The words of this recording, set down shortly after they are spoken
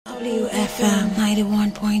WFM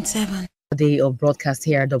 91.7. Day of broadcast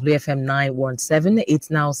here at WFM 917.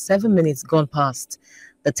 It's now 7 minutes gone past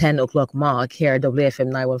the 10 o'clock mark here at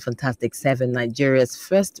WFM 91 Fantastic 7, Nigeria's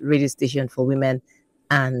first radio station for women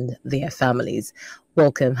and their families.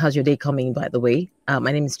 Welcome. How's your day coming, by the way?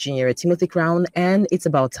 My name is Chinyere Timothy Crown, and it's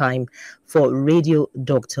about time for Radio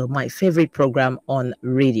Doctor, my favorite program on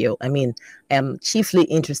radio. I am chiefly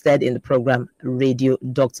interested in the program Radio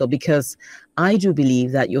Doctor because I do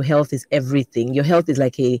believe that your health is everything. Your health is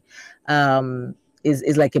like a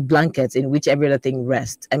is like a blanket in which every other thing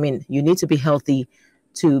rests. You need to be healthy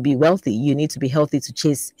to be wealthy. You need to be healthy to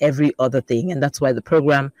chase every other thing, and that's why the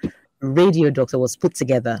program Radio Doctor was put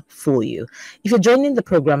together for you. If you're joining the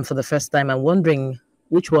program for the first time and wondering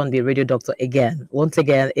which one be Radio Doctor again, once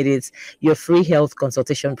again, it is your free health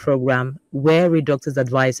consultation program where Radio Doctors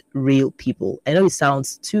advise real people. I know it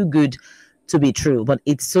sounds too good to be true, but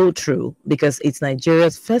it's so true because it's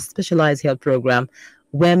Nigeria's first specialized health program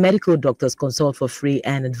where medical doctors consult for free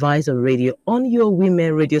and advise on radio, on your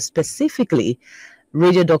women radio specifically.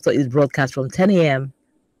 Radio Doctor is broadcast from 10 a.m.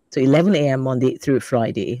 to 11 a.m. Monday through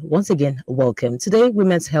Friday. Once again, welcome. Today,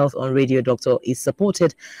 Women's Health on Radio Doctor is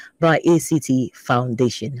supported by ACT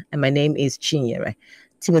Foundation. And my name is Chinyere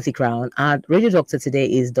Timothy Crown. Our Radio Doctor today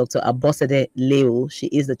is Dr. Abosede Leo. She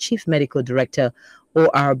is the Chief Medical Director,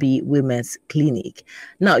 ORB Women's Clinic.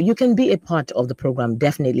 Now, you can be a part of the program,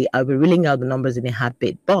 definitely. I'll be reeling out the numbers in a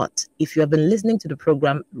heartbeat. But if you have been listening to the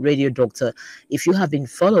program Radio Doctor, if you have been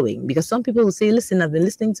following, because some people will say, listen, I've been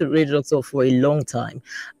listening to Radio Doctor for a long time.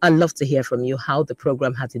 I'd love to hear from you how the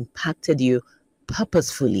program has impacted you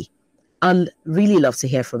purposefully. I'd really love to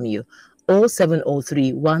hear from you.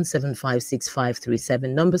 0703 175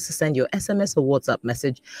 6537. Numbers to send your SMS or WhatsApp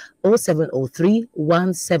message. 0703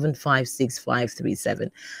 175 6537.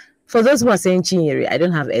 For those who are saying, Chinyere, I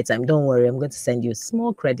don't have airtime, don't worry, I'm going to send you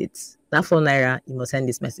small credits. That for Naira, you must send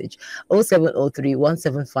this message. 0703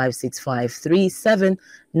 175 6537.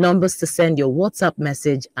 Numbers to send your WhatsApp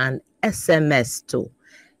message and SMS to.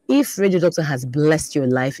 If Radio Doctor has blessed your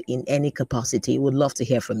life in any capacity, we'd love to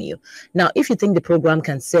hear from you. Now, if you think the program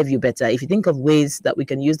can serve you better, if you think of ways that we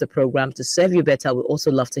can use the program to serve you better, we'd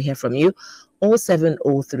also love to hear from you.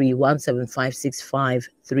 0703 175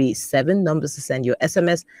 6537. Numbers to send your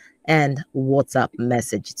SMS and WhatsApp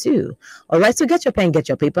message too. All right, so get your pen, get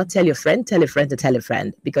your paper, tell your friend, tell a friend to tell a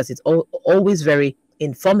friend, because it's always very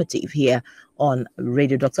informative here on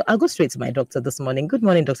Radio Doctor. I'll go straight to my doctor this morning. Good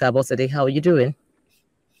morning, Dr. Abosede. How are you doing?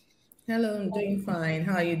 Hello, I'm doing fine.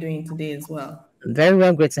 How are you doing today as well? Very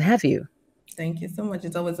well. Great to have you. Thank you so much.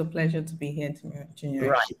 It's always a pleasure to be here, Junior.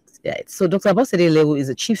 Right. Yeah. So Dr. Abosede Lewu is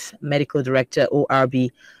a Chief Medical Director, ORB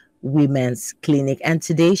Women's Clinic. And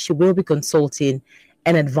today she will be consulting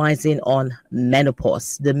and advising on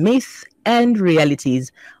menopause, the myth and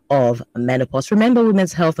realities of menopause. Remember,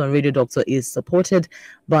 Women's Health on Radio Doctor is supported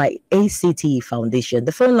by ACT Foundation.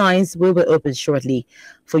 The phone lines will be open shortly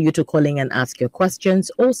for you to call in and ask your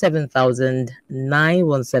questions. 07000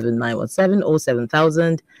 917 917,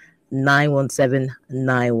 07000 917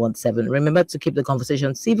 917. Remember to keep the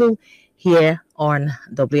conversation civil here on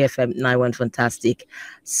WFM 91 Fantastic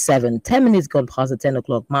 7. 10 minutes gone past the 10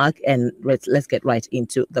 o'clock mark, and let's get right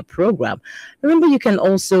into the program. Remember, you can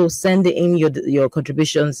also send in your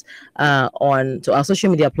contributions on to our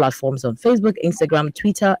social media platforms on Facebook, Instagram,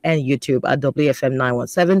 Twitter, and YouTube at WFM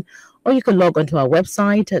 917. Or you can log onto our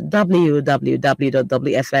website at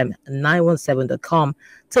www.wfm917.com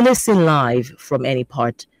to listen live from any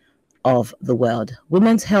part of the world.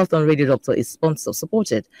 Women's Health on Radio Doctor is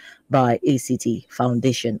supported by ACT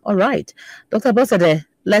Foundation. All right, Dr. Abosede,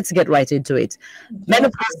 let's get right into it.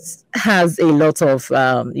 Menopause has a lot of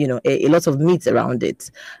a lot of myths around it,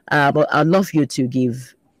 but I'd love you to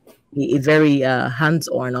give a very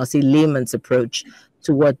hands-on, I'll say layman's approach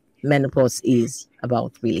to what menopause is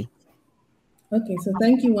about, really. Okay, so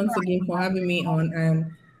thank you once again for having me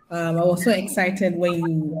on. I was so excited when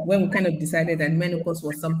we kind of decided that menopause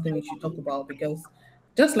was something we should talk about, because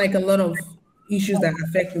just like a lot of issues that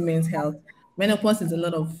affect women's health, menopause has a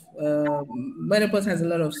lot of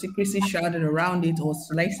secrecy shrouded around it, or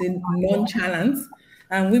like say nonchalance.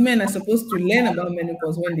 And women are supposed to learn about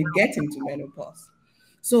menopause when they get into menopause.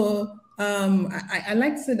 So I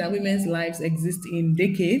like to say that women's lives exist in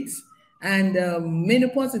decades, and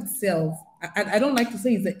menopause itself, I don't like to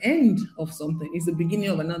say it's the end of something. It's the beginning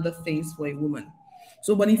of another phase for a woman.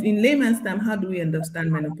 So, but if in layman's term, how do we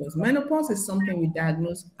understand menopause? Menopause is something we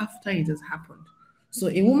diagnose after it has happened. So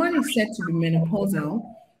a woman is said to be menopausal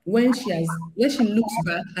when she looks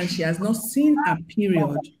back and she has not seen a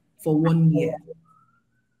period for 1 year.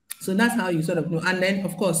 So that's how you sort of know. And then,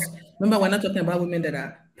 of course, remember, we're not talking about women that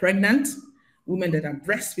are pregnant, women that are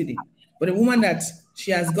breastfeeding. But a woman that she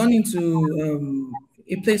has gone into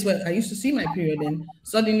a place where I used to see my period, and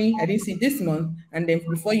suddenly I didn't see this month, and then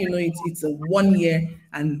before you know it, it's a 1 year,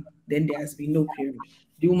 and then there has been no period.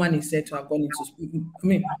 The woman is said to have gone into, I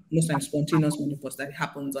mean, most times spontaneous menopause that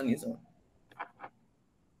happens on its own.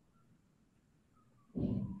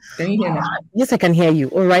 Can you hear me? Yes, I can hear you.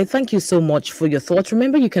 All right. Thank you so much for your thoughts.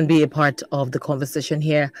 Remember, you can be a part of the conversation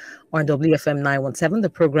here on WFM 917. The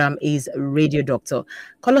program is Radio Doctor.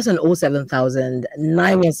 Call us on 07000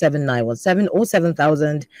 917 917,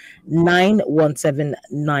 07000 917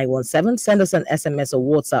 917. Send us an SMS or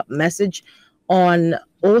WhatsApp message on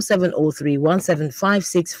 0703 175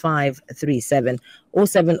 6537,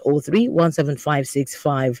 0703 175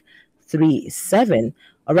 6537.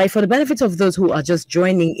 All right, for the benefit of those who are just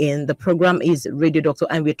joining in, the program is Radio Doctor,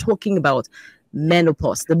 and we're talking about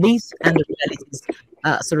menopause, the myths and the realities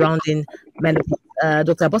surrounding menopause.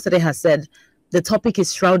 Dr. Abosade has said the topic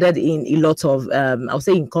is shrouded in a lot of, I'll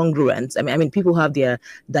say, incongruence. I mean, people have their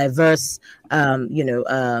diverse,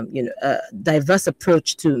 diverse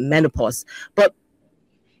approach to menopause, but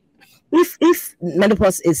if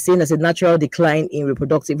menopause is seen as a natural decline in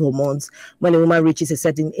reproductive hormones when a woman reaches a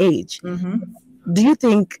certain age, do you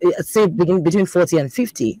think, say, between 40 and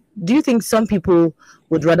 50, do you think some people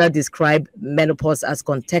would rather describe menopause as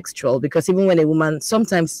contextual? Because even when a woman,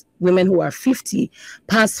 sometimes women who are 50,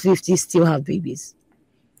 past 50, still have babies.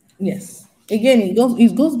 Yes. Again, it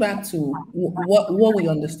goes back to what we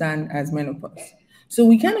understand as menopause. So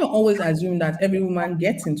we cannot always assume that every woman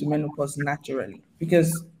gets into menopause naturally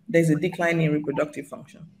because there's a decline in reproductive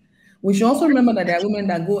function. We should also remember that there are women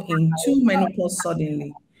that go into menopause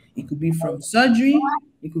suddenly. It could be from surgery,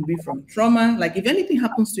 it could be from trauma. Like if anything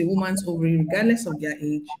happens to a woman's ovary, regardless of their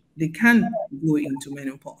age, they can go into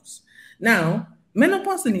menopause. Now,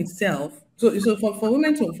 menopause in itself, so for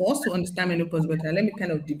women for us to understand menopause better, let me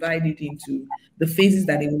kind of divide it into the phases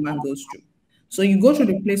that a woman goes through. So you go through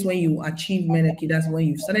the place when you achieve menarche, that's when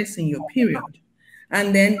you've started seeing your period.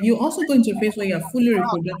 And then you also go into a phase where you're fully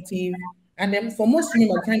reproductive. And then for most women,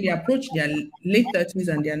 by the time they approach their late 30s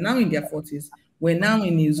and they are now in their 40s, we're now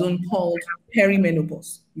in a zone called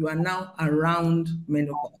perimenopause. You are now around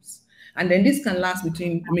menopause. And then this can last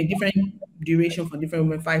between, different duration for different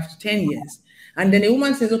women, 5 to 10 years. And then a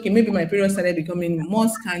woman says, okay, maybe my period started becoming more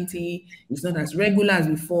scanty. It's not as regular as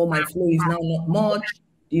before. My flow is now not much.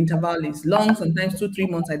 The interval is long. Sometimes 2-3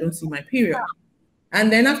 months, I don't see my period. And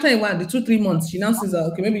then after a while, the 2-3 months, she now says,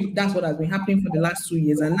 okay, maybe that's what has been happening for the last 2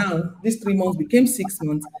 years. And now these 3 months became 6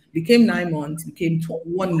 months, became 9 months, became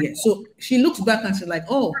 1 year. So she looks back and she's like,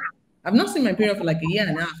 oh, I've not seen my period for like a year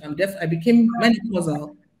and a half. I became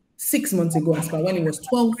menopausal 6 months ago, as per when it was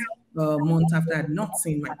 12 months after I had not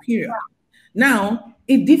seen my period. Now,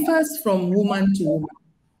 it differs from woman to woman.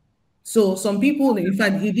 So some people, in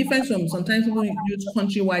fact, it differs from, sometimes people use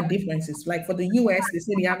countrywide differences. Like for the US, they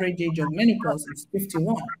say the average age of menopause is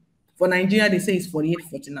 51. For Nigeria, they say it's 48,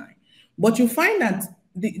 49. But you find that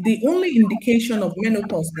the only indication of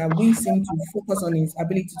menopause that we seem to focus on is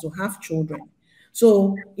ability to have children.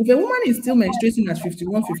 So if a woman is still menstruating at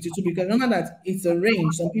 51, 52, because remember that it's a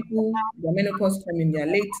range. Some people, their menopause come in their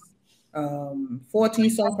late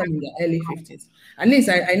 40s, some come in their early 50s. At least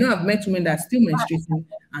I know I've met women that are still menstruating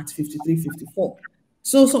at 53, 54.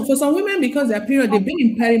 So for some women, because their period, they've been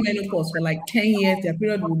in perimenopause for like 10 years, their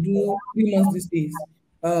period will do 3 months these days.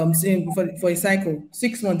 Same for a cycle,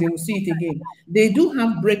 6 months, they will see it again. They do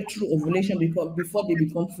have breakthrough ovulation before they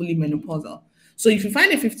become fully menopausal. So if you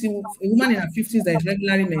find a woman in her 50s that is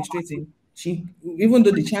regularly menstruating, she, even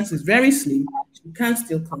though the chance is very slim, she can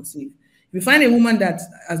still conceive. If you find a woman that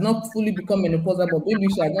has not fully become menopausal, but maybe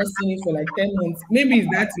she has not seen it for like 10 months, maybe it's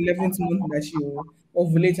that 11th month that she will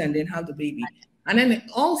ovulate and then have the baby. And then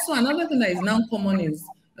also another thing that is now common is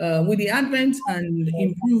with the advent and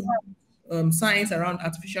improved science around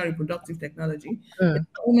artificial reproductive technology,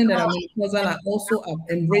 women that are menopausal are also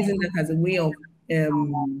embracing that as a way of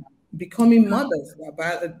becoming mothers,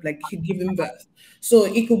 like giving birth. So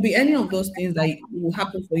it could be any of those things that will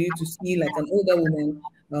happen for you to see like an older woman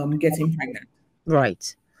getting pregnant.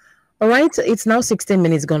 Right. All right. It's now 16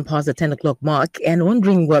 minutes gone past the 10 o'clock mark, and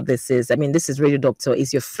wondering what this is. I mean, this is Radio Doctor.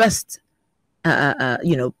 Is your first,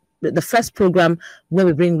 the first program where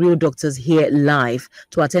we bring real doctors here live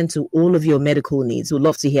to attend to all of your medical needs. We'd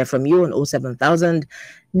love to hear from you on 07000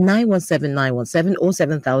 917 917,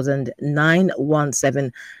 07000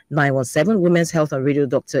 917 917. Women's Health and Radio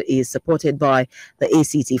Doctor is supported by the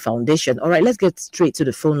ACT Foundation. All right, let's get straight to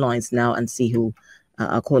the phone lines now and see who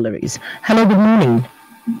our caller is. Hello, good morning.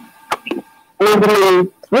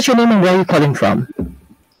 What's your name and where are you calling from?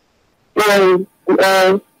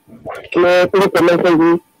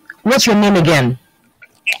 What's your name again?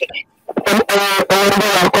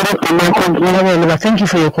 Thank you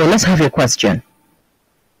for your call. Let's have your question.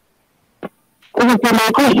 My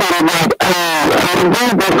question is that I'm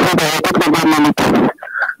very grateful that you're talking about menopause.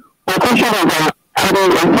 My question is that I don't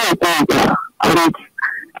know and it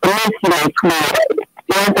makes me like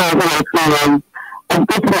one thousand like I'm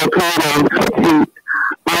getting my period and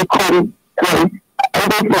my come twice. I'm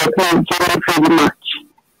getting my period January, February, March.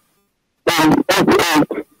 Every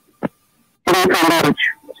age, not so much.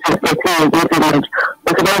 Not so much.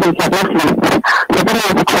 But about this, I've not slept. I don't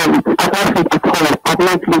want to call it. I've not slept at all. I've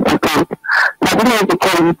not slept at all. I don't want to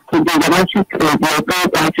call it today. I'm actually scared. My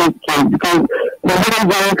parents are actually scared because they haven't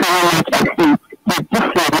done so much at sleep. But this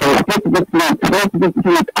year, I want to get sleep. I want to get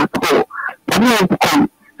sleep at all. I don't want to call it.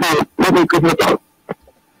 So, let me go ahead.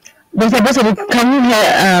 Dr. Bosso, can you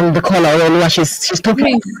hear the caller? Or she's talking?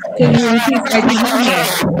 Please, can you repeat? I did not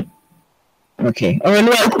hear. Okay.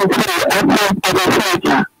 Aurelia,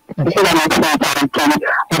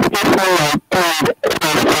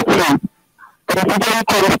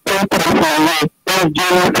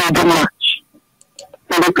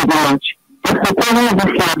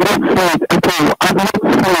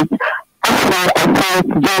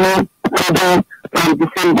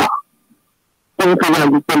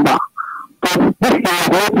 December. But this year, I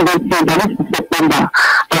want to go to September,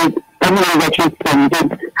 and everyone that you spend it.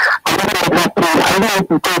 I don't know what I don't want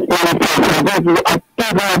to take money I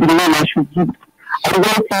still have the name I should give. I don't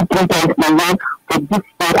see 3 times my life, but this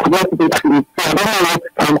year I want to be actually. So I don't know what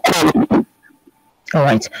I'm calling. All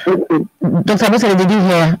right. Dr. Bosso, did you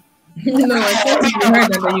hear? No, I thought you heard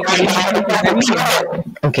that you can repeat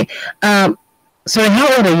it. Okay. Sorry, how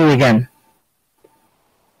old are you again?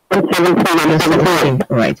 I'm 17.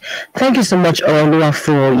 All right. Thank you so much, Olua,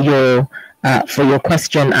 for your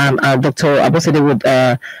question. Dr. Abosede would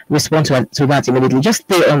respond to that immediately. Just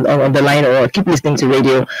stay on the line or keep listening to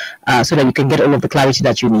radio so that you can get all of the clarity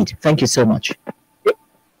that you need. Thank you so much.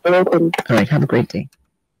 All right. Have a great day.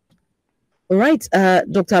 All right,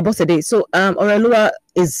 Dr. Abosede. So Orelua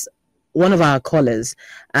is one of our callers,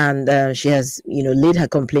 and she has, laid her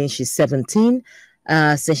complaint. She's 17.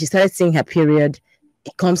 Since she started seeing her period,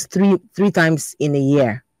 it comes three times in a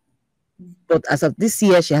year. But as of this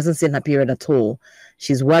year, she hasn't seen her period at all.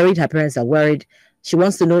 She's worried. Her parents are worried. She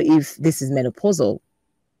wants to know if this is menopausal,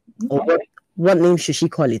 or what name should she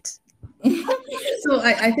call it? So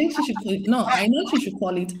I think she should call it, I know she should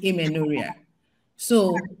call it amenorrhea.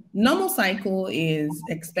 So normal cycle is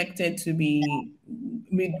expected to be,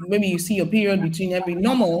 maybe you see your period between every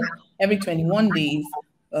 21 days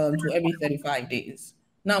to every 35 days.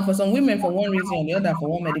 Now, for some women, for one reason or the other, for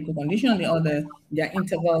one medical condition or the other, their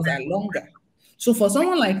intervals are longer. So for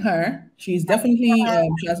someone like her, she's definitely,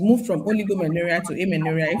 she has moved from oligomenorrhea to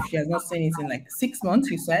amenorrhea if she has not seen it in like 6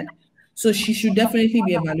 months, you said. So she should definitely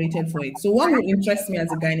be evaluated for it. So what would interest me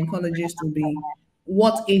as a gynecologist would be,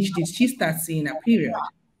 what age did she start seeing her period?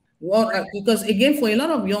 Because again, for a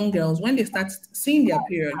lot of young girls, when they start seeing their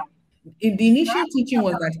period, the initial teaching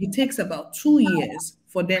was that it takes about 2 years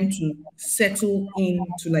for them to settle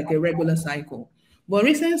into like a regular cycle. But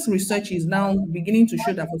recent research is now beginning to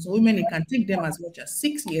show that for some women, it can take them as much as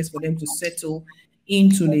 6 years for them to settle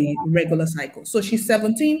into the regular cycle. So she's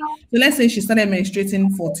 17. So let's say she started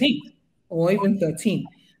menstruating 14 or even 13.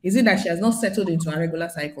 Is it that she has not settled into a regular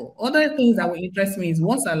cycle? Other things that will interest me is,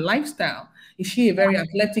 what's her lifestyle? Is she a very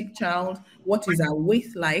athletic child? What is her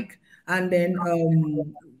weight like? And then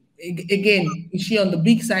again, is she on the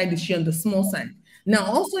big side? Is she on the small side? Now,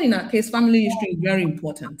 also in our case, family history is very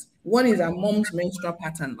important. What is our mom's menstrual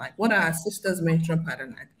pattern like? What are our sister's menstrual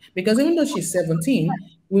pattern like? Because even though she's 17,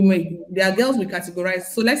 there are girls we categorize.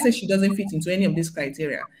 So let's say she doesn't fit into any of these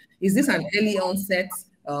criteria. Is this an early onset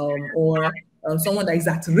or someone that is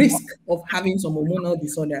at risk of having some hormonal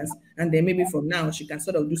disorders? And then maybe from now, she can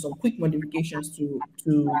sort of do some quick modifications to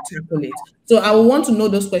tackle it. So I will want to know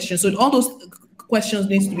those questions. So all those questions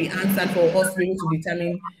needs to be answered for us to be able to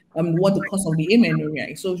determine what the cause of the amenorrhea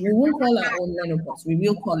is. So we won't call our own menopause. We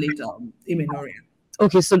will call it amenorrhea.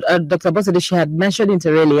 Okay, so Dr. Bossede, she had mentioned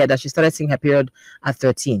inter earlier that she started seeing her period at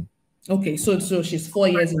 13. Okay, so she's 4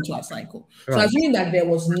 years into her cycle. Right. So assuming that there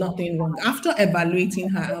was nothing wrong, after evaluating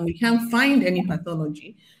her and we can't find any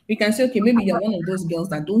pathology, we can say, okay, maybe you're one of those girls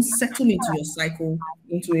that don't settle into your cycle,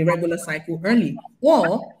 into a regular cycle early.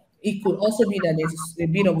 Or it could also be that there's a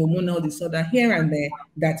bit of hormonal disorder here and there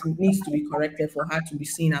that needs to be corrected for her to be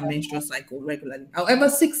seeing her menstrual cycle regularly. However,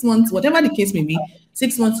 6 months, whatever the case may be,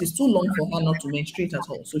 6 months is too long for her not to menstruate at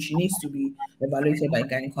all. So she needs to be evaluated by a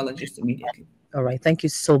gynecologist immediately. All right. Thank you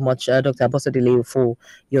so much, Dr. Abosede, for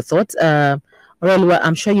your thoughts. Well,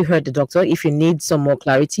 I'm sure you heard the doctor. If you need some more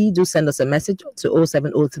clarity, do send us a message to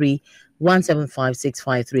 0703 175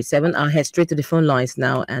 6537. I'll head straight to the phone lines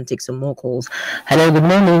now and take some more calls. Hello, good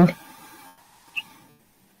morning.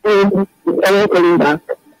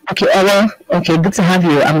 Okay, okay, good to have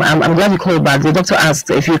you. I'm glad you called back. The doctor asked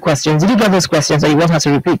a few questions. Did you get those questions or you want her to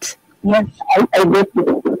repeat? Yes, I get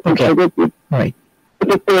it. Okay. I get it. All right.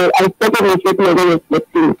 Okay, so I started menstruating when I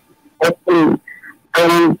was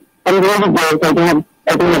 14. I'm very blessed. I don't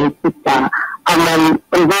have a sister. And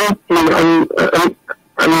I'm very thin.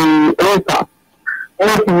 Also, I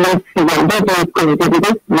want to make sure that that's very good. Because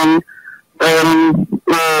this means,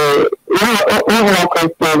 overall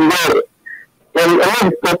question, a lot of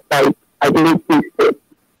stuff like I didn't think it.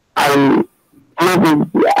 I anything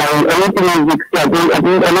music, so I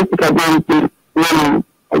don't think I do anything running.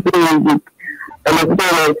 I do music. And I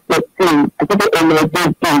was 14. I think I was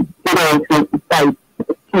 14. I was 25.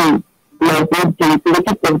 15. My birthday, so I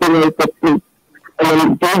keep on doing 14. And then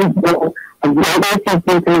I'm very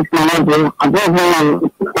something to my mother. I don't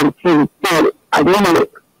know 14. So I don't know.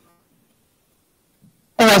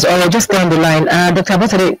 All right, just down the line. Dr.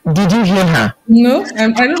 Abotade, did you hear her? No, I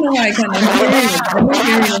don't know why I can't. I'm hearing it. I'm not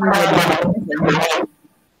hearing anybody.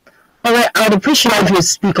 All right, I would appreciate if you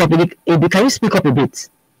speak up a bit. Can you speak up a bit?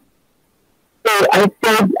 So I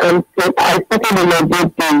said, I started on my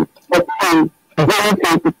birthday, 14,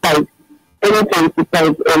 2025,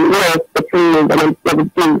 and when I was 14 years and I'm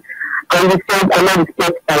 17, and they said, I'm not the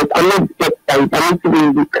sex type, I'm into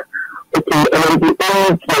music. Okay, and I'm the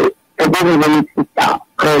only girl, I don't have any sister,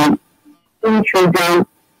 and 2 children,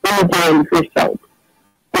 1 girl and 3 child.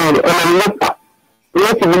 And I'm not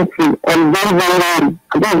even free, I'm very, I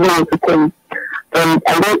don't even know what to call. And I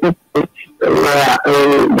don't eat fish. That's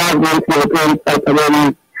one thing my parents like about me.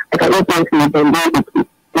 I can eat anything, but I don't eat it.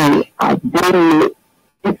 I don't know.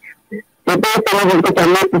 The best thing is because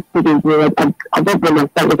I'm not a student, I don't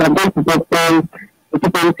understand. But I'm going to get them, I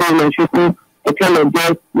keep on saying my shooting, I try my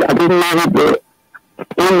best, I don't know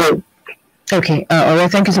the Okay, all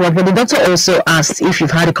right, thank you so much. But the doctor also asked if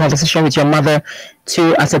you've had a conversation with your mother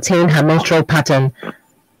to ascertain her menstrual pattern.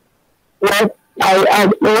 Yes, I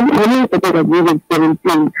when I started at age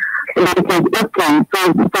 17, it was okay, so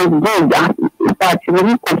good. In fact, she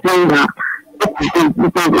really complained that it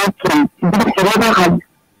was okay. She never had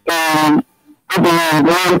the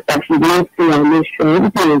that she didn't see her menstruation.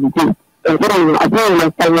 Everything was good. I don't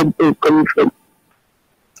understand where it's coming from.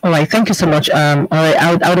 All right, thank you so much. All right,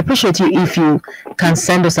 I would appreciate you if you can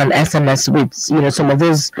send us an SMS with some of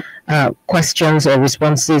those questions or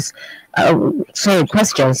responses,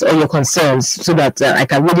 questions or your concerns, so that I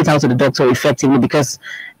can read it out to the doctor effectively, because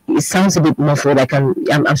it sounds a bit muffled.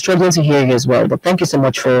 I'm struggling to hear you as well. But thank you so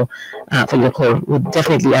much for your call. We'll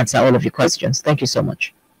definitely answer all of your questions. Thank you so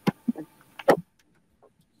much.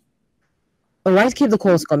 All right, keep the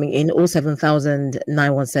calls coming in. 07000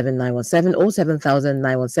 917 917, 07000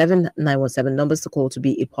 917 917 numbers to call to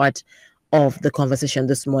be a part of the conversation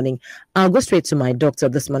this morning. I'll go straight to my doctor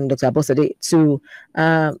this morning, Dr. Abosade,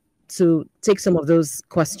 to take some of those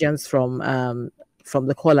questions from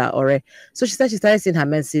the caller. Alright. So she said she started seeing her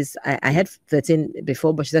menses. I had 13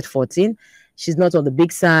 before, but she said 14. She's not on the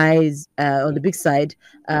big side.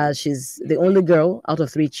 She's the only girl out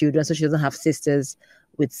of 3 children, so she doesn't have sisters.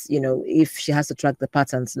 With if she has to track the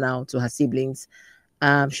patterns now to her siblings.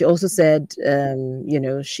 She also said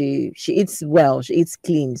she eats well, she eats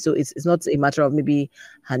clean, so it's not a matter of maybe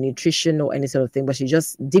her nutrition or any sort of thing, but she's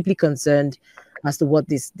just deeply concerned as to what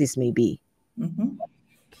this may be. Mm-hmm.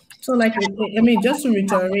 So just to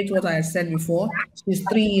reiterate what I said before, she's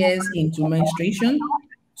 3 years into menstruation.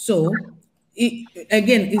 So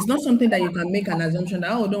it's not something that you can make an assumption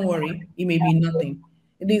that, oh, don't worry, it may be nothing.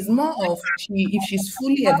 It is more of if she's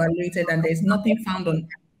fully evaluated and there's nothing found on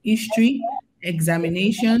history,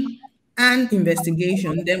 examination, and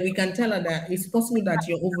investigation, then we can tell her that it's possible that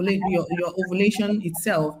your ovulation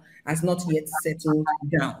itself has not yet settled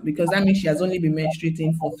down, because that means she has only been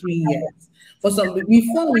menstruating for 3 years.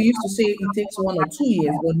 Before we used to say it takes 1 or 2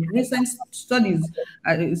 years, but recent studies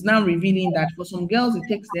is now revealing that for some girls it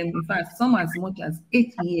takes them, in fact, some as much as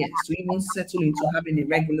 8 years to even settle into having a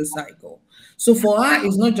regular cycle. So for her,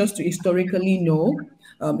 it's not just to historically know,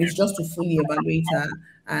 it's just to fully evaluate her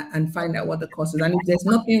and find out what the cause is. And if there's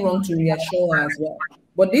nothing wrong, to reassure her as well.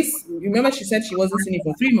 But remember, she said she wasn't seeing it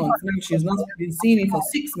for 3 months. Now she's not been seeing it for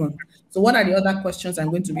 6 months. So what are the other questions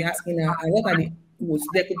I'm going to be asking her? And what are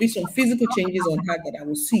there could be some physical changes on her that I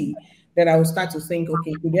will see, that I will start to think,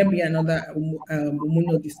 okay, could there be another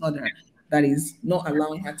hormonal disorder? that is not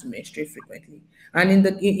allowing her to menstruate frequently. And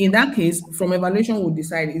in that case, from evaluation, we'll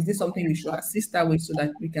decide, is this something we should assist her with so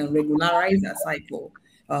that we can regularize her cycle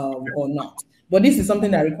or not. But this is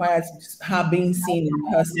something that requires her being seen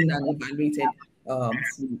in person and evaluated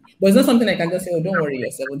fully. But it's not something I can just say, oh, don't worry,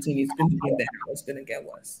 you're 17, it's going to be better, or it's going to get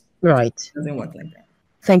worse. Right. It doesn't work like that.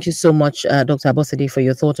 Thank you so much, Dr. Abosede, for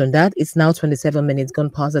your thought on that. It's now 27 minutes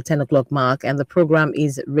gone past the 10 o'clock mark, and the program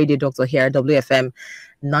is Radio Doctor here at WFM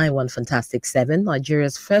 91 Fantastic 7,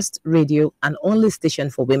 Nigeria's first radio and only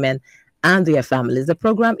station for women and their families. The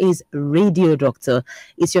program is Radio Doctor.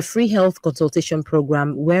 It's your free health consultation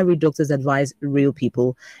program where we doctors advise real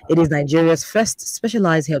people. It is Nigeria's first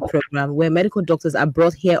specialized health program where medical doctors are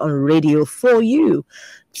brought here on radio for you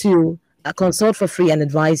to consult for free and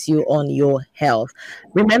advise you on your health.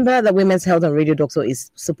 Remember that Women's Health and Radio Doctor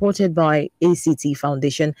is supported by ACT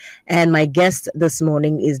Foundation, and my guest this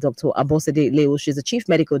morning is Dr. Abosede Leo. She's the Chief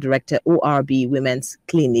Medical Director, ORB Women's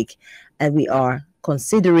Clinic, and we are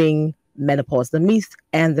considering menopause, the myth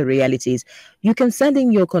and the realities. You can send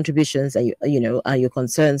in your contributions and your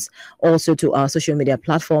concerns also to our social media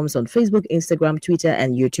platforms on Facebook, Instagram, Twitter,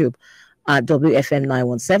 and YouTube at WFM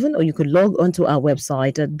 917, or you could log onto our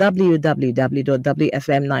website at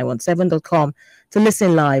www.wfm917.com to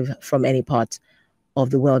listen live from any part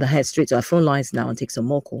of the world. I head straight to our phone lines now and take some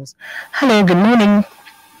more calls. Hello, good morning.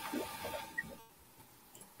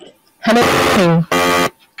 Hello.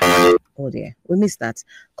 Oh dear, we missed that.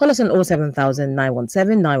 Call us on 07000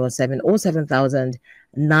 917 917 07000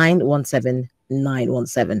 917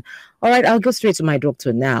 917. All right, I'll go straight to my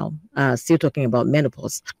doctor now. Still talking about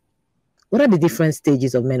menopause. What are the different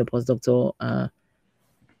stages of menopause, Dr.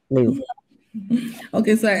 Leo?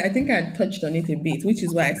 Okay, so I think I touched on it a bit, which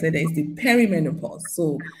is why I said there is the perimenopause.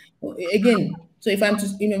 So again, so if I'm to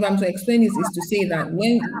explain this, is to say that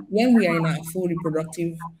when we are in our full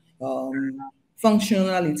reproductive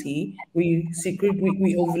functionality, we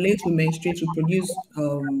ovulate, we menstruate, we produce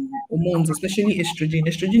hormones, especially estrogen.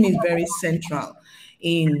 Estrogen is very central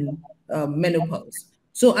in menopause.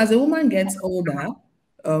 So as a woman gets older,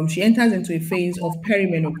 she enters into a phase of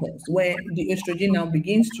perimenopause where the estrogen now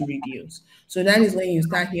begins to reduce. So that is when you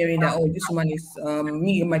start hearing that, oh, this woman is,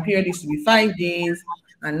 my period used to be 5 days,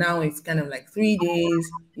 and now it's kind of like 3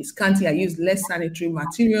 days. It's scanty. I use less sanitary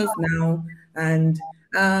materials now. And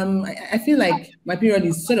I feel like my period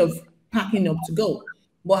is sort of packing up to go.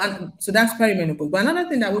 But so that's perimenopause. But another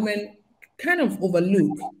thing that women kind of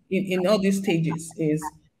overlook in all these stages is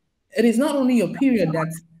it is not only your period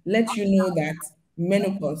that lets you know that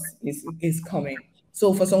menopause is coming.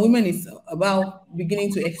 So for some women, it's about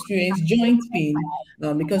beginning to experience joint pain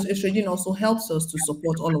because estrogen also helps us to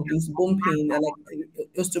support all of this bone pain, like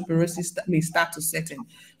osteoporosis may start to set in.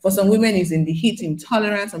 For some women, it's in the heat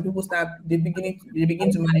intolerance. Some people they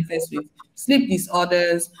begin to manifest with sleep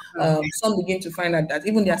disorders. Some begin to find out that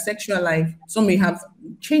even their sexual life, some may have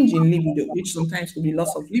change in libido, which sometimes could be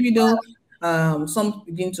loss of libido. Some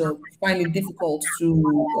begin to find it difficult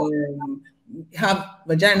to have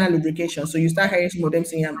vaginal lubrication. So you start hearing some of them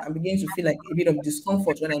saying, I'm beginning to feel like a bit of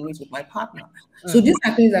discomfort when I meet with my partner. So these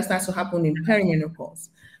are things that start to happen in perimenopause.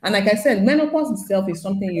 And like I said, menopause itself is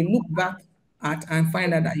something you look back at and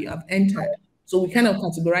find out that you have entered. So we kind of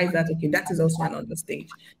categorize that, okay, that is also another stage.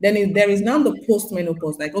 Then there is now the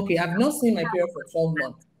post-menopause, like, okay, I've not seen my period for 12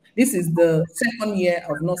 months. This is the second year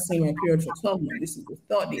of not seeing my period for 12 months. This is the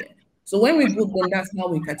third year. So when we group them, that's how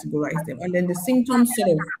we categorize them. And then the symptoms sort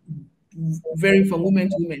of vary from women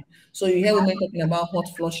to women. So you hear women talking about hot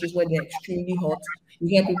flushes where they're extremely hot. You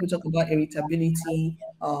hear people talk about irritability.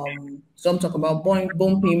 Some talk about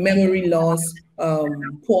bone pain, memory loss,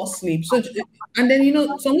 poor sleep. So, and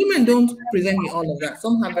then, some women don't present with all of that.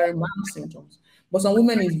 Some have very mild symptoms, but some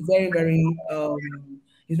women is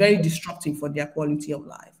very destructive for their quality of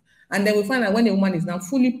life. And then we find that when a woman is now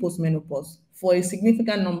fully post-menopause, for a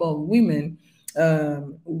significant number of women,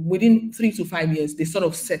 within 3 to 5 years, they sort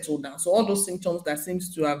of settle down. So all those symptoms that seems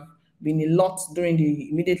to have been a lot during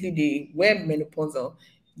immediately they were menopausal,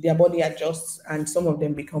 their body adjusts and some of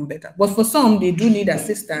them become better. But for some, they do need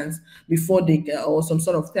assistance before they get, or some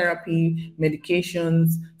sort of therapy,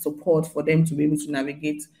 medications, support for them to be able to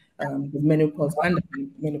navigate the menopause and the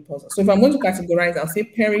menopause. So if I'm going to categorize, I'll say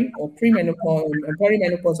peri or premenopause,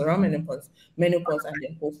 perimenopause, around menopause, menopause, and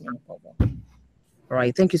then postmenopause. All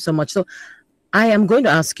right, thank you so much. So I am going to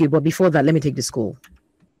ask you, but before that, let me take this call.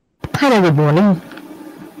 Hello, good morning.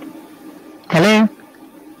 Hello.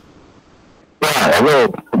 Yeah, hello.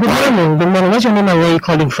 Good morning. Good morning. What's your name and where are you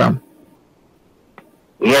calling from?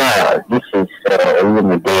 Yeah, this is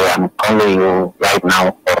Olumide. I'm calling you right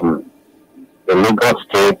now from the Lagos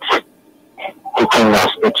State Teaching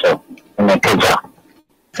Hospital in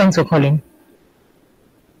Thanks for calling.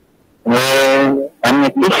 Well, I'm a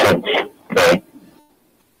patient, okay?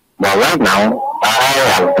 But right now, I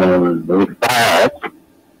have been referred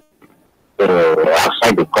to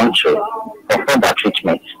outside the country for further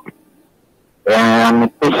treatment. I'm a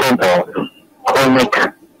patient of chronic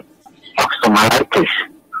osteomyelitis.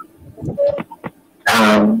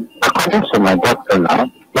 According to my doctor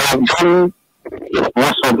now, they have done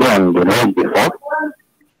one surgery on the leg before,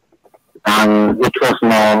 and it was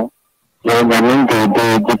more,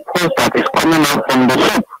 the pulse that is coming out from the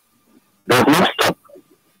hip does not stop.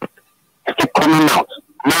 It's keep coming out.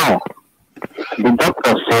 Now, the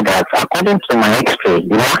doctor said that according to my x-ray,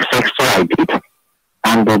 the last x-ray I did,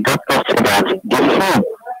 and the doctor said that the hip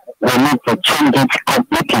will need to change it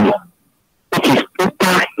completely. It is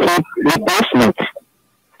total hip replacement.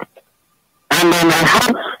 And then I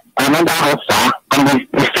have another ulcer on the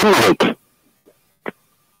same leg,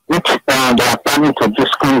 which they are planning to do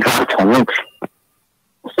skin graft on it.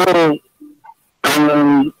 So,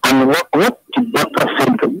 and what the doctor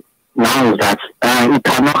said now is that it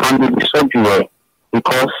cannot handle the surgery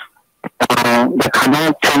because they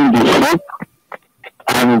cannot change the shape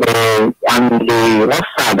and the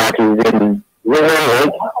ulcer that is in the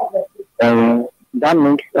leg, that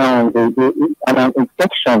makes an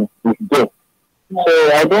infection is there. So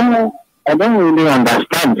I don't really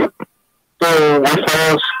understand. So as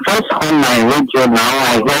I was just on my radio now,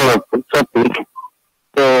 I hear a topic.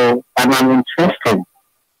 So and I'm interested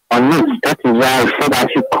on it. That is why I said I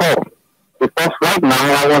should call. Because right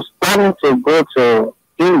now I was planning to go to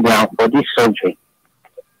India for this surgery.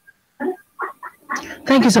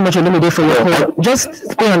 Thank you so much, Olumide, for your call. Just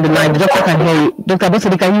stay on the line. The doctor can hear you. Dr.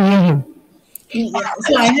 Abosede, can you hear him? Yeah,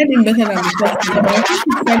 so I heard him better than the first time, but I think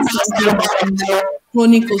he said something on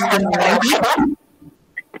chronic osteomyelitis.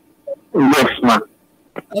 Yes, ma'am.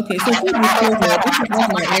 Okay, so full disclosure, this is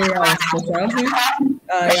not my area of specialty.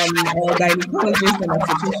 I am a gynecologist and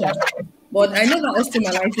obstetrician. But I know that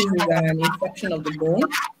osteomyelitis is an infection of the bone,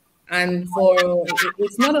 and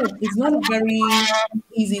it's not very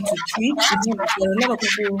easy to treat. For a lot of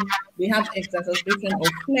people, they have exacerbation or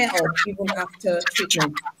flare up even after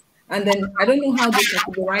treatment. And then I don't know how they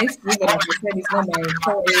categorize you, but as I said, it's not my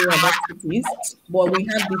core area of expertise. But we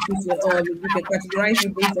have we can categorize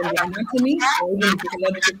you based on the anatomy or even the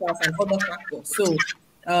physiological parts and other factors. So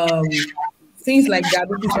things like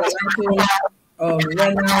diabetes mellitus,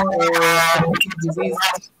 renal or hepatic disease,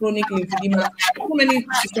 chronic lymphedema, so many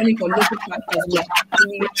systemic or local factors will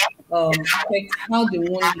actually affect how the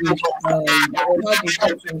wound is or how the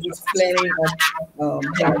infection is flaring up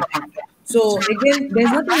here and there. So again, there's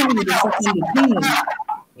nothing wrong with a second opinion.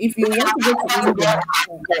 If you want to go to India,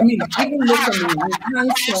 even locally, you can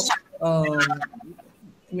stop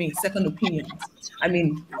second opinions.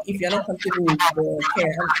 If you're not comfortable with the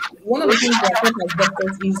care. And one of the things that I thought as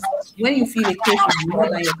doctors is when you feel a case is more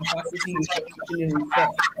than your capacity, you should actually refer.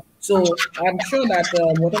 So I'm sure that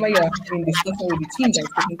whatever you are in discussion with the team that is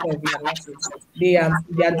taking care of your losses, they are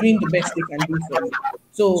doing the best they can do for you.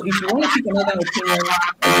 So if you want to pick another opinion,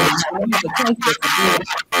 you don't have a choice but to do it.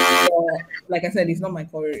 But like I said, it's not my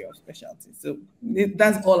core area of specialty. So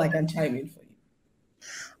that's all I can chime in for you.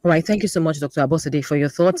 All right. Thank you so much, Dr. Abosede, for your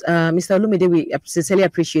thoughts. Mr. Olumide, we sincerely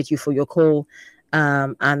appreciate you for your call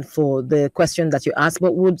and for the question that you asked,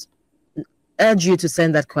 but would urge you to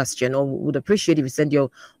send that question, or would appreciate if you send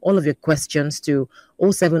all of your questions to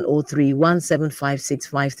 0703 1756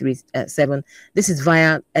 537. This is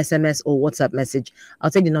via SMS or WhatsApp message.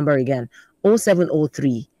 I'll take the number again,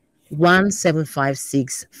 0703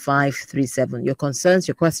 1756 537. Your concerns,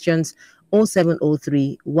 your questions,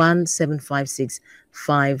 0703 1756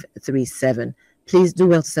 537. Please do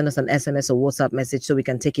well to send us an SMS or WhatsApp message so we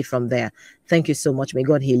can take it from there. Thank you so much. May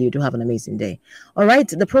God heal you. Do have an amazing day. All right.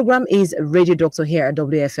 The program is Radio Doctor here at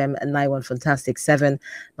WFM 91 Fantastic 7,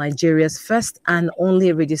 Nigeria's first and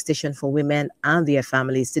only radio station for women and their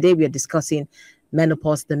families. Today we are discussing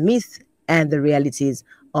menopause, the myth and the realities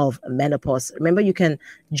of menopause. Remember, you can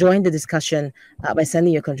join the discussion by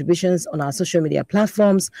sending your contributions on our social media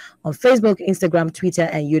platforms on Facebook, Instagram, Twitter,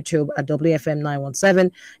 and YouTube at WFM917.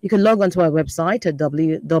 You can log onto our website at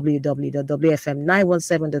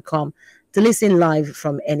www.wfm917.com to listen live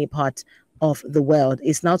from any part of the world.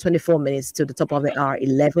 It's now 24 minutes to the top of the hour,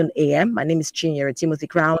 11 a.m. My name is Chinyere Timothy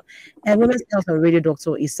Crown, and Women's Health and Radio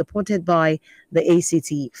Doctor is supported by the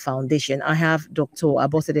ACT Foundation. I have Dr.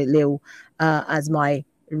 Abosede Leu as my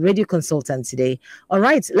radio consultant today. All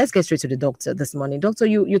right, let's get straight to the doctor this morning. Doctor,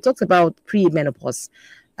 you talked about pre-menopause.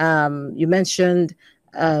 You mentioned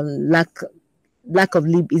lack lack of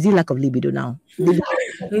is it lack of libido now?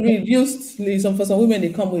 Reduced, for some women,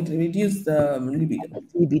 they come with reduced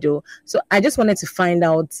libido. So I just wanted to find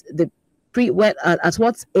out the at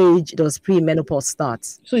what age does premenopause start?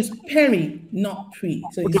 So it's peri, not pre.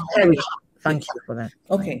 So okay, it's peri. Thank you for that.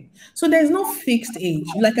 Okay. So there's no fixed age.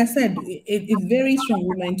 Like I said, it varies from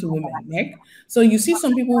women to women, right? So you see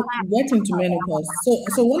some people get into menopause.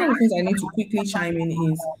 So one of the things I need to quickly chime in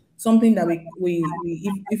is something that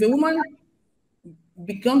if a woman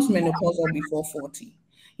becomes menopausal before 40.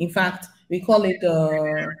 In fact, we call it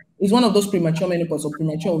it's one of those premature menopause or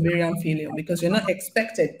premature ovarian failure because you're not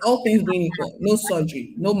expected, all things being equal, no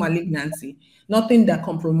surgery, no malignancy, nothing that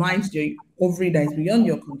compromised your ovary that is beyond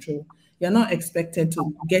your control. You're not expected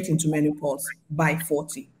to get into menopause by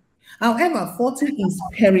 40. However, 40 is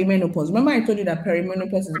perimenopause. Remember, I told you that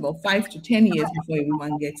perimenopause is about 5 to 10 years before a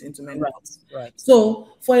woman gets into menopause. Right. So,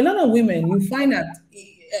 for a lot of women, you find that,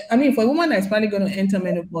 for a woman that's probably going to enter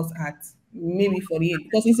menopause at maybe 48,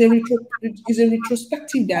 because it's a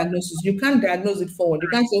retrospective diagnosis. You can't diagnose it forward. You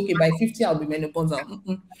can't say, okay, by 50, I'll be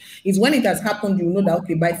menopausal. It's when it has happened, you know that,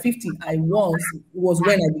 okay, by 50, was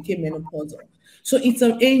when I became menopausal. So, it's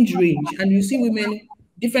an age range. And you see women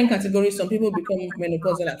different categories. Some people become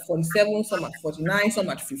menopausal at 47, some at 49, some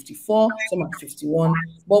at 54, some at 51.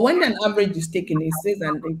 But when an average is taken, it says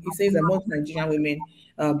that most Nigerian women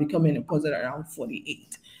become menopausal around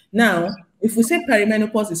 48. Now, if we say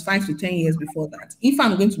perimenopause is 5 to 10 years before that, if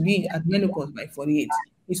I'm going to be at menopause by 48,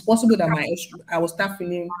 it's possible that I will start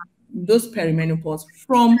feeling those perimenopause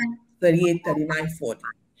from 38, 39, 40.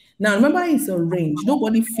 Now, remember, it's a range.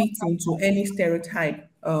 Nobody fits into any stereotype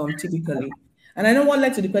typically. And I know what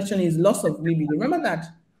led to the question is loss of libido. Remember that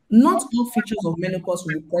not all features of menopause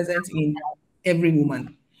will be present in every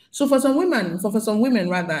woman. So for some women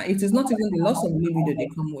rather, it is not even the loss of libido they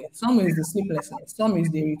come with. Some is the sleeplessness, some is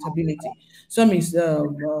the irritability, some is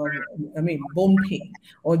bone pain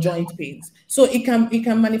or joint pains. So it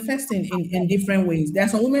can manifest in different ways. There are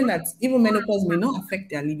some women that even menopause may not affect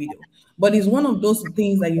their libido, but it's one of those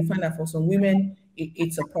things that you find that for some women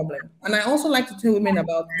it's a problem. And I also like to tell women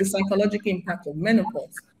about the psychological impact of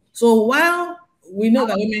menopause. So while we know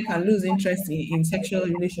that women can lose interest in sexual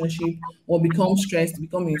relationship or become stressed,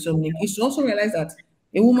 become insomniac, it's to also realize that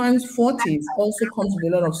a woman's 40s also comes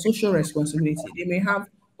with a lot of social responsibility. They may have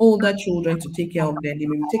older children to take care of them. They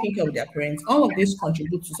may be taking care of their parents. All of this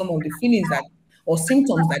contributes to some of the feelings or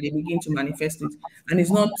symptoms that they begin to manifest it. And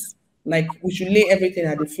it's not like we should lay everything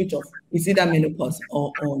at the feet of it's either menopause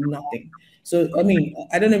or nothing. So,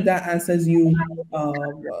 I don't know if that answers your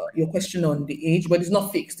question on the age, but it's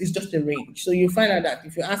not fixed. It's just a range. So you find out that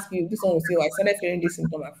if you ask you, this one will say, I started feeling this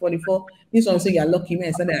symptom at 44. This one will say, you're lucky, man,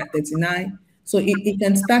 I started at 39. So it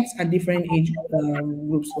can start at different age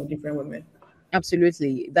groups for different women.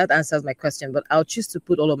 Absolutely. That answers my question, but I'll choose to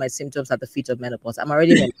put all of my symptoms at the feet of menopause. I'm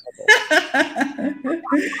already menopausal.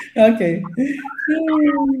 Okay.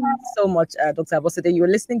 So much, Dr. Abosede. You're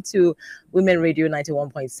listening to Women Radio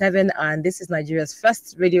 91.7, and this is Nigeria's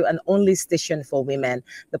first radio and only station for women.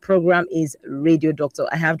 The program is Radio Doctor.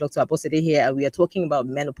 I have Dr. Abosede here, and we are talking about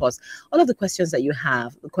menopause. All of the questions that you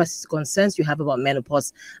have, the questions, concerns you have about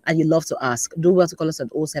menopause, and you love to ask, do well to call us at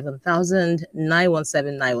 07000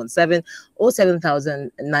 917 917,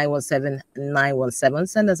 07000 917 917.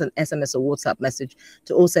 Send us an SMS or WhatsApp message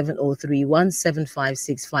to 0703 175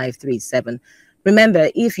 6537. Remember,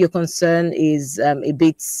 if your concern is a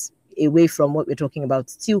bit away from what we're talking about,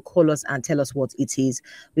 still call us and tell us what it is.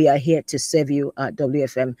 We are here to serve you at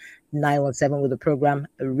WFM 917 with the program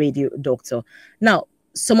Radio Doctor. Now,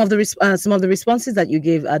 some of the responses that you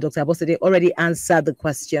gave, Dr. Abosede, already answered the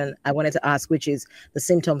question I wanted to ask, which is the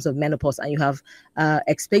symptoms of menopause, and you have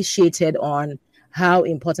expatiated on how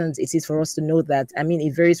important it is for us to know that.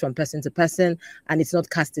 It varies from person to person, and it's not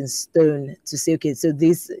cast in stone to say, okay, so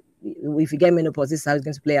this, if you get menopause, this is how it's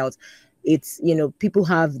going to play out. It's, people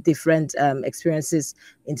have different experiences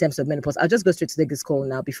in terms of menopause. I'll just go straight to take this call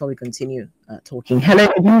now before we continue talking. Hello.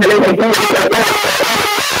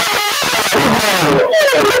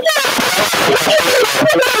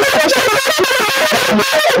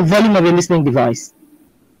 Volume of your listening device.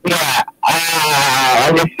 Yeah,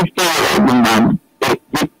 I'm a 50-year-old woman.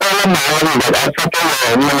 The problem I have is that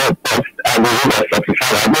after menopause, I believe at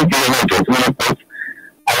 45, I don't even know it was menopause.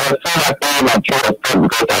 I was so happy that you were told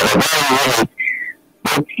because I was very worried.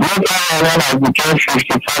 But later when I became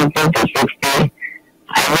 50 something to 60,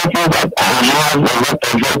 I noticed that I have a lot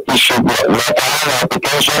of health issues, that I have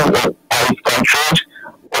hypertension that is controlled.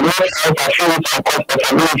 On one side, I feel some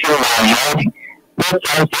comfortability in my head. But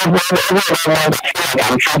I feel that every moment I feel like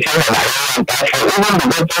I'm treating and I don't want that. So even the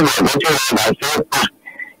doctors are getting around and saying,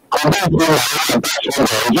 All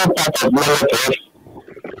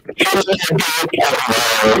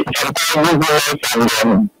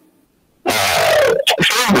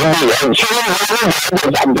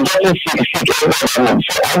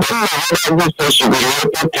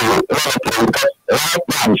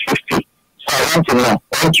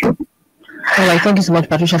right, thank you so much,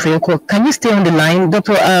 Patricia, for your call. Can you stay on the line?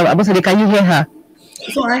 Dr. Abosede, can you hear her?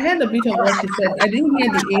 So I heard a bit of what she said. I didn't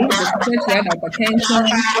hear the age, but she said she had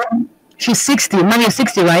hypertension. She's 60. Man, you're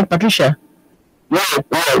 60, right, Patricia?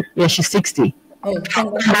 Yeah, she's 60. Oh,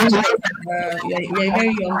 congratulations. You're a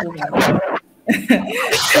very young woman.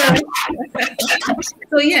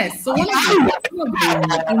 so yes, so one of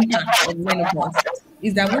the impacts of menopause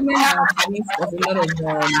is that women are at risk of a lot of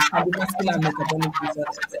cardiovascular and metabolic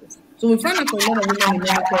disorders. So we find out for a lot of women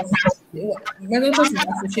in menopause is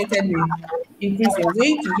associated with increase in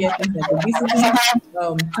weight. You hear things like obesity,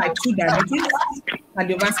 type 2 diabetes,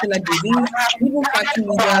 cardiovascular disease, even fatty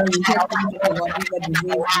liver. You hear people talking about liver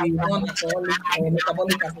disease, the non-alcoholic or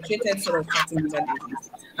metabolic associated sort of fatty liver disease.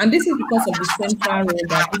 And this is because of the central role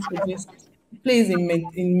that estrogen plays in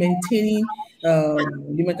maintaining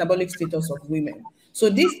the metabolic status of women. So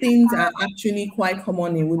these things are actually quite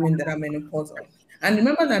common in women that are menopausal. And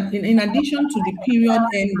remember that in addition to the period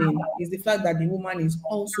ending is the fact that the woman is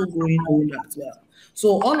also growing older as well.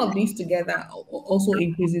 So all of these together also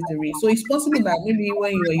increases the risk. So it's possible that maybe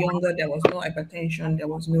when you were younger, there was no hypertension, there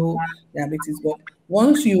was no diabetes, but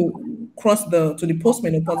once you cross to the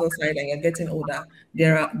postmenopausal side and you're getting older,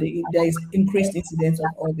 there is increased incidence of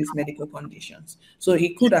all these medical conditions. So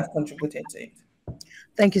it could have contributed to it.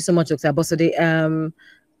 Thank you so much, Dr. Abosede.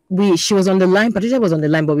 She was on the line. Patricia was on the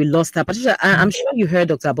line, but we lost her. Patricia, I'm sure you heard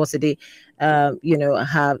Dr. Abosede,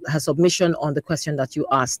 her submission on the question that you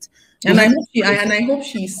asked. And I hope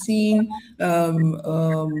she's seen.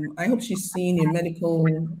 I hope she's seen a medical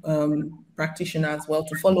practitioner as well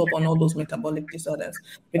to follow up on all those metabolic disorders.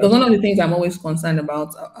 Because one of the things I'm always concerned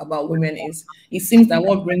about women is it seems that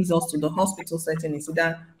what brings us to the hospital setting is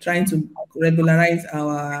either trying to regularize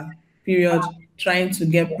our period, trying to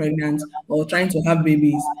get pregnant, or trying to have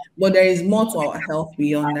babies. But there is more to our health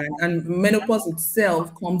beyond that. And menopause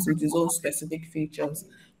itself comes with its own specific features,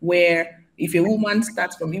 where if a woman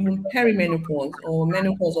starts from even perimenopause or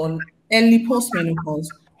menopause or early postmenopause,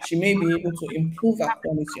 she may be able to improve her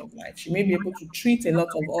quality of life. She may be able to treat a lot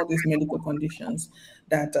of all these medical conditions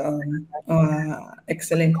that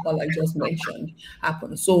excellent caller just mentioned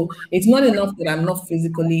happen. So it's not enough that I'm not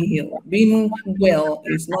physically healed. Being well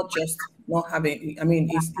is not just not having,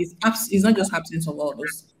 it's not just absence of all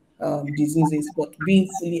those diseases, but being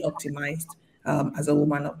fully optimized as a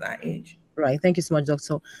woman of that age. Right. Thank you so much,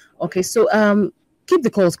 Doctor. Okay, so keep the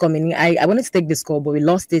calls coming. I wanted to take this call, but we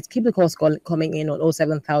lost it. Keep the calls coming in on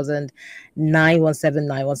 07000 917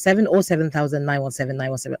 917, 07000 917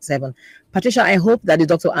 917. Patricia, I hope that the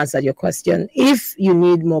doctor answered your question. If you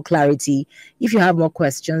need more clarity, if you have more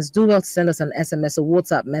questions, do well to send us an SMS or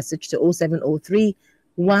WhatsApp message to 0703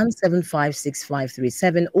 175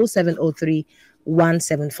 6537, 0703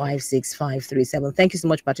 175 6537. Thank you so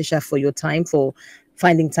much, Patricia, for your time, for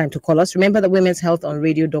finding time to call us. Remember that Women's Health on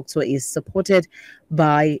Radio, Doctor, is supported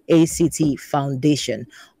by ACT Foundation.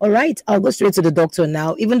 All right, I'll go straight to the doctor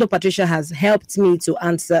now. Even though Patricia has helped me to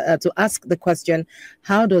ask the question,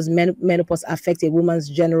 how does menopause affect a woman's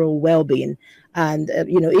general well-being? And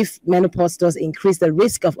if menopause does increase the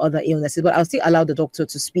risk of other illnesses, but I'll still allow the doctor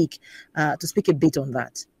to speak a bit on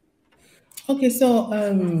that. Okay, so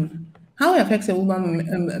how it affects a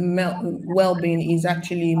woman's well-being is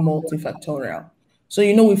actually multifactorial. So,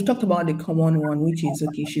 we've talked about the common one, which is,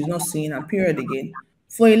 okay, she's not seeing her period again.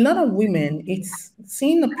 For a lot of women, it's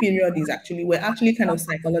seeing a period we're actually kind of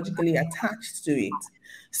psychologically attached to it.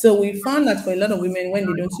 So we found that for a lot of women, when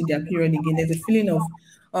they don't see their period again, there's a feeling of,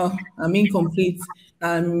 oh, I'm incomplete,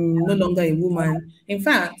 I'm no longer a woman. In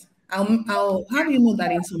fact, I'll have you know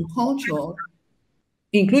that in some culture,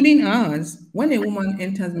 including ours, when a woman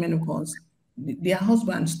enters menopause, their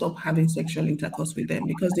husbands stop having sexual intercourse with them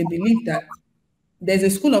because they believe that there's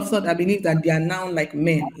a school of thought that believes that they are now like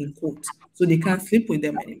men, in quotes, so they can't sleep with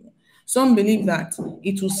them anymore. Some believe that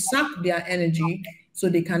it will sap their energy, so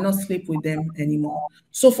they cannot sleep with them anymore.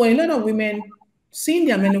 So for a lot of women, seeing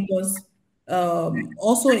their menopause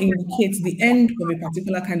also indicates the end of a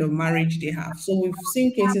particular kind of marriage they have. So we've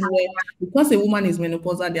seen cases where, because a woman is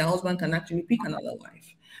menopausal, their husband can actually pick another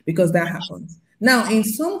wife, because that happens. Now, in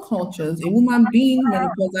some cultures, a woman being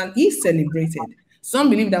menopausal is celebrated.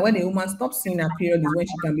 Some believe that when a woman stops seeing her period is when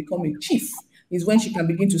she can become a chief, is when she can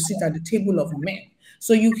begin to sit at the table of men.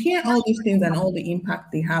 So you hear all these things and all the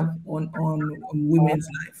impact they have on women's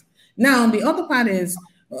life. Now, the other part is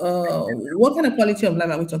what kind of quality of life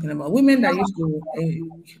are we talking about? Women that used to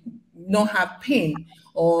not have pain,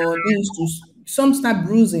 or they used to, some start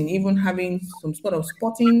bruising, even having some sort of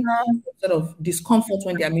spotting, sort of discomfort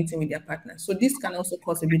when they are meeting with their partner. So this can also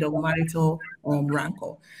cause a bit of marital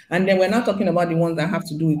rancor. And then we're not talking about the ones that have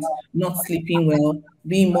to do with not sleeping well,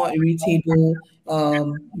 being more irritable,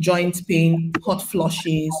 joint pain, hot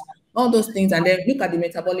flushes, all those things. And then look at the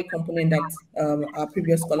metabolic component that our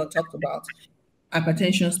previous scholar talked about.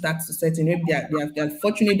 Hypertension starts to set in. Maybe they're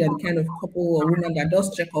fortunate that the kind of couple or woman that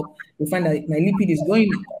does check up, you find that my lipid is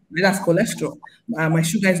going up. That's cholesterol. My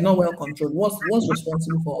sugar is not well controlled. What's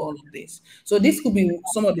responsible for all of this? So this could be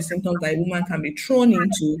some of the symptoms that a woman can be thrown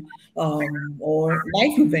into, or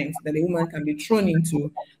life events that a woman can be thrown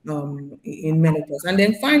into in menopause. And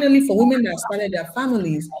then finally, for women that started their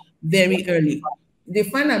families very early, they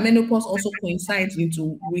find that menopause also coincides with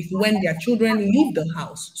when their children leave the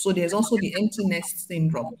house. So there's also the empty nest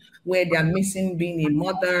syndrome, where they are missing being a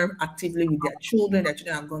mother actively with their children. Their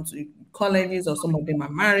children have gone to colleges, or some of them are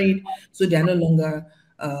married, so they are no longer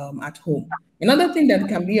at home. Another thing that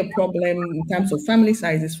can be a problem in terms of family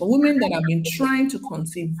size is for women that have been trying to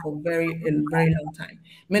conceive for a very long time.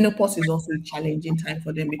 Menopause is also a challenging time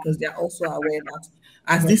for them, because they are also aware that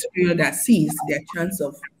as this period has ceased, their chance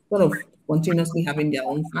of sort of continuously having their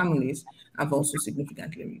own families have also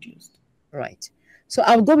significantly reduced. Right. So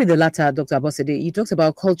I'll go with the latter, Dr. Abosede. You talked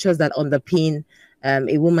about cultures that underpin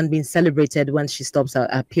a woman being celebrated when she stops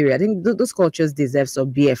her period. I think those cultures deserve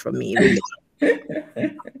some beer from me, really.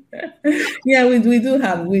 Yeah, we do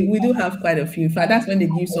have quite a few. In fact, that's when they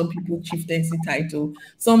give some people chieftaincy title.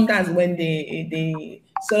 Some, that's when they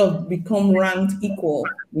sort of become ranked equal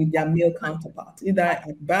with their male counterparts, either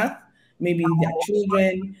at birth, maybe their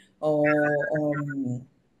children, or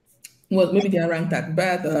well, maybe they are ranked at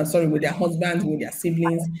birth, with their husbands, with their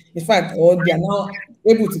siblings. In fact, or they are now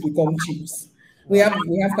able to become chiefs. We have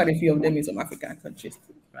quite a few of them in some African countries.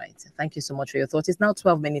 Right. Thank you so much for your thoughts. It's now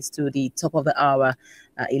 12 minutes to the top of the hour,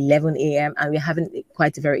 11 a.m. And we're having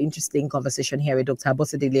quite a very interesting conversation here with Dr.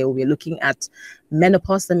 Abosede. We're looking at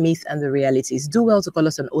menopause, the myth and the realities. Do well to call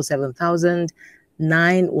us on 07000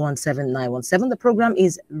 917 917. The program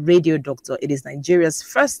is Radio Doctor. It is Nigeria's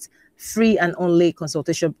first free and only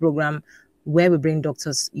consultation program where we bring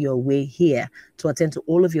doctors your way here to attend to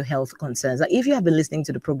all of your health concerns. Now, if you have been listening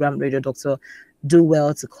to the program Radio Doctor, do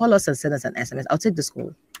well to call us and send us an SMS. I'll take this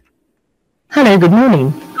call. Hello, good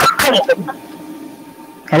morning.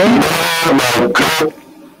 Hello.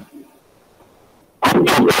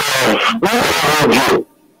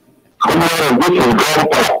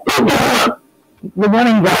 Good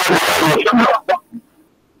morning,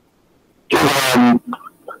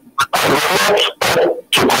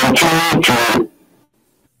 to continue to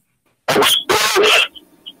express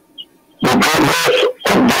the progress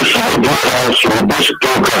of this ideas with this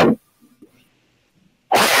program.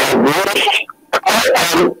 I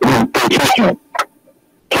am in position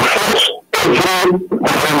to force every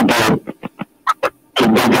member to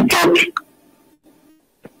dedicate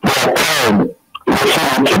their time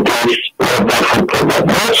listening to this wonderful program.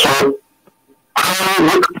 Also,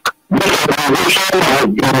 this organization has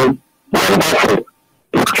been wonderful.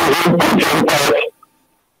 It's giving presenters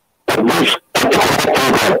of this particular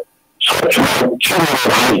program, such as children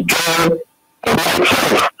has done, and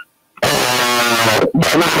myself,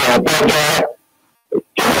 Daniel Brother,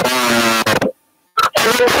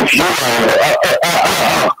 all of you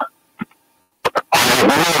I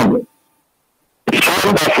know it's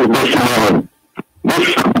wonderful this morning. This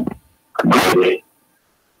great,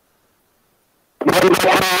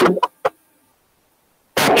 wonderful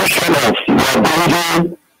practitioners who are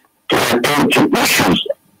bringing to attend to issues.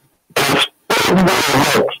 It's very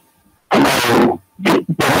lot, and I believe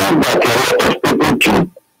that a lot of people too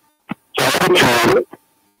try to say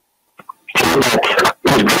that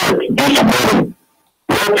it's great this morning.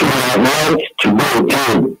 What we are meant to do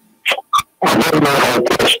again, I don't know how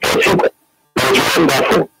to express it, but it's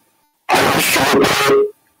wonderful. I wish you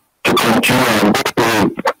to continue and go to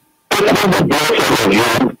it will be blessed of you,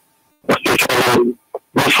 especially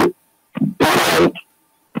this parent,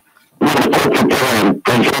 medical people and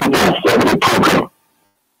presenters of the program.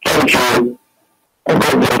 Thank you. And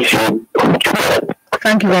God bless you.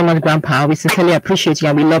 Thank you very much, Grandpa. We sincerely appreciate you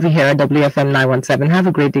and we love you here at WFM 917. Have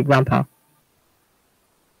a great day, Grandpa.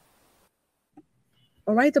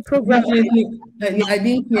 All right, the program. I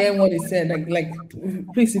didn't hear what he said. Like,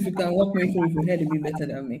 please, if you can walk me through, if you heard it, be better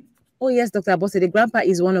than me. Oh, yes, Dr. Abosede. Grandpa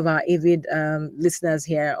is one of our avid listeners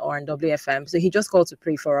here on WFM. So he just called to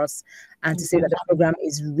pray for us and to say that the program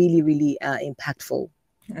is really, really impactful.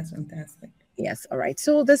 That's fantastic. Yes, all right.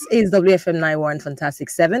 So this is WFM 91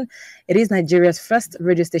 Fantastic 7. It is Nigeria's first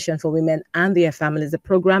radio station for women and their families. The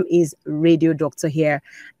program is Radio Doctor here,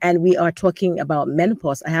 and we are talking about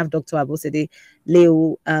menopause. I have Dr. Abosede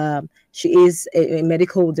Leo. She is a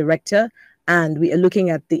medical director, and we are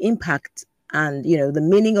looking at the impact and, you know, the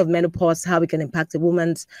meaning of menopause, how it can impact a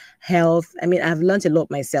woman's health. I mean, I've learned a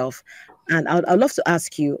lot myself. And I'd love to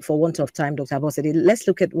ask you, for want of time, Dr. Abosede, let's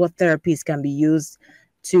look at what therapies can be used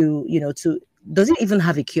to, you know, to, does it even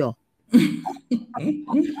have a cure?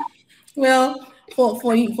 Well,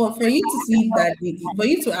 for you to see that for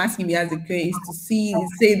you to ask if he has a cure is to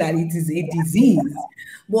say that it is a disease,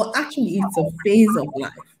 but actually it's a phase of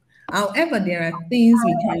life. However, there are things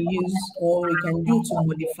we can use or we can do to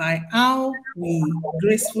modify how we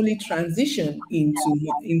gracefully transition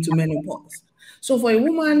into menopause. So for a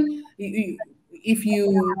woman, if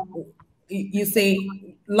you say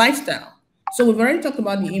lifestyle. So we've already talked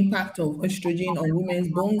about the impact of estrogen on women's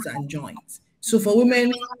bones and joints. So for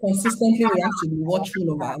women, consistently we have to be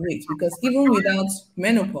watchful of our weight because even without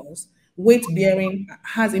menopause, weight bearing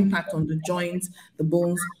has impact on the joints, the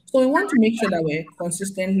bones. So we want to make sure that we're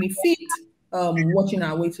consistently fit, watching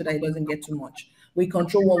our weight so that it doesn't get too much. We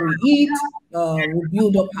control what we eat, we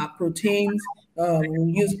build up our proteins,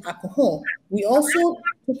 we use alcohol. We also,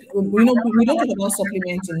 we don't talk about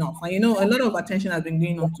supplements enough. And a lot of attention has been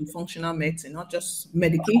going on to functional medicine, not just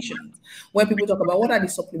medications, where people talk about what are the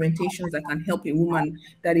supplementations that can help a woman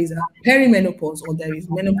that is perimenopause or there is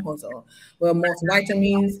menopause, or well,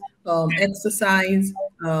 multivitamins, exercise,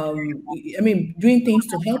 doing things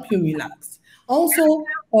to help you relax. Also,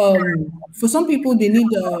 for some people, they need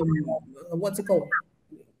what's it called?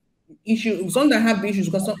 Some that have issues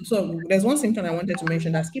because so there's one symptom I wanted to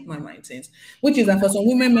mention that skipped my mind since, which is that for some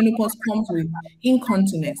women, menopause comes with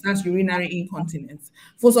incontinence. That's urinary incontinence.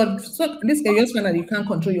 For so this you just find that you can't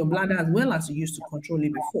control your bladder as well as you used to control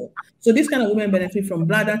it before. So this kind of women benefit from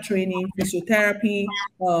bladder training, physiotherapy,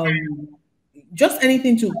 just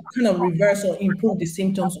anything to kind of reverse or improve the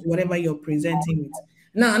symptoms, whatever you're presenting with.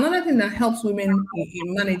 Now, another thing that helps women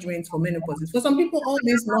in management for menopause is for some people, all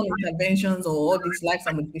these non-interventions or all these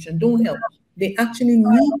lifestyle modification don't help. They actually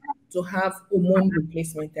need to have hormone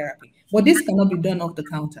replacement therapy. But this cannot be done off the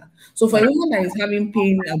counter. So for a woman that is having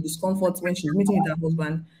pain and discomfort when she's meeting with her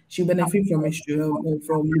husband, she'll benefit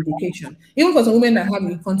from lubrication. Even for some women that have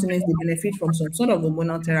incontinence, they benefit from some sort of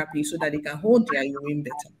hormonal therapy so that they can hold their urine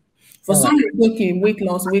better. For some, it's okay, weight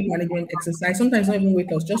loss, weight management, exercise, sometimes not even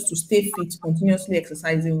weight loss, just to stay fit, continuously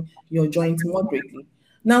exercising your joints moderately.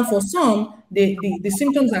 Now, for some, the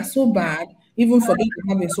symptoms are so bad, even for those who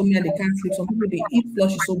have insomnia, they can't sleep. Some people, they eat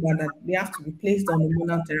flush is so bad that they have to be placed on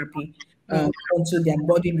hormonal therapy until their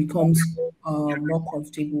body becomes more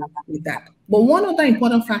comfortable with that. But one other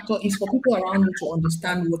important factor is for people around you to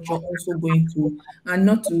understand what you're also going through and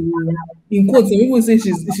not to, in quotes, some people say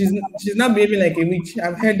she's not behaving like a witch.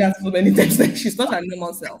 I've heard that so many times, like she's not her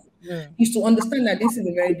normal self. Is to understand that this is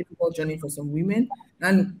a very difficult journey for some women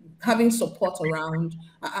and having support around.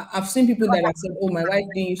 I've seen people that have said, oh, my wife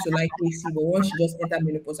didn't used to like AC, but once she just entered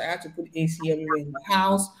menopause, I had to put AC everywhere in the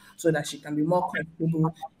house so that she can be more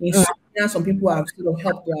comfortable. Insomnia, some people have sort of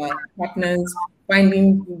helped their partners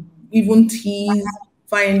finding even teas,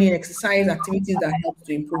 finding exercise activities that help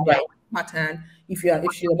to improve their pattern. If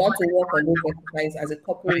she's about to work or go for exercise as a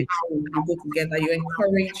couple, you go together, you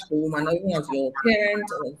encourage the woman, not even as your parent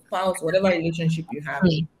or spouse, whatever relationship you have,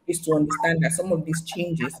 is to understand that some of these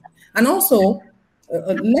changes. And also,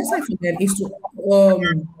 let's not forget is to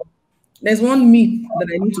there's one myth that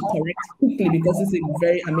I need to correct quickly because it's a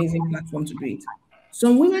very amazing platform to do it.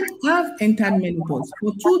 Some women have entered menopause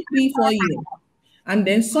for 2, 3, 4 years, and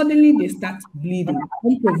then suddenly they start bleeding,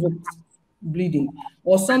 unprovoked bleeding,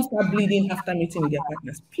 or some start bleeding after meeting with their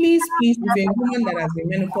partners. Please, if you're a woman that has been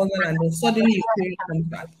menopausal and then suddenly your period comes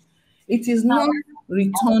back, it is not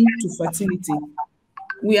return to fertility.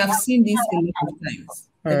 We have seen this a lot of times.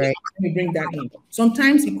 All right. Let me bring that in.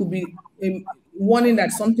 Sometimes it could be a warning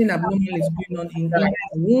that something abnormal is going on in the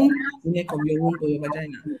womb, the neck of your womb, or your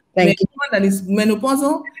vagina. Thank you. Someone that is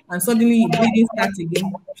menopausal and suddenly bleeding starts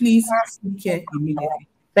again, please seek care immediately.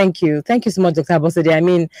 Thank you. Thank you so much, Dr. Abosede. I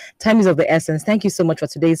mean, time is of the essence. Thank you so much for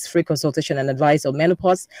today's free consultation and advice on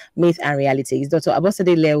menopause, myth, and realities. Dr.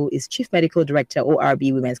 Abosede Leo is Chief Medical Director,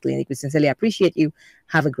 ORB Women's Clinic. We sincerely appreciate you.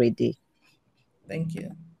 Have a great day. Thank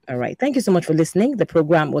you. All right. Thank you so much for listening. The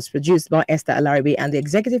program was produced by Esther Alaribe and the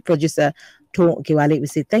executive producer, To Kiwale. We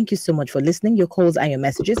say thank you so much for listening. Your calls and your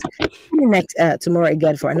messages. Next tomorrow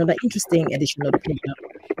again for another interesting edition of the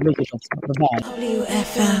program. Bye-bye.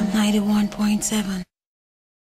 WFM 91.7.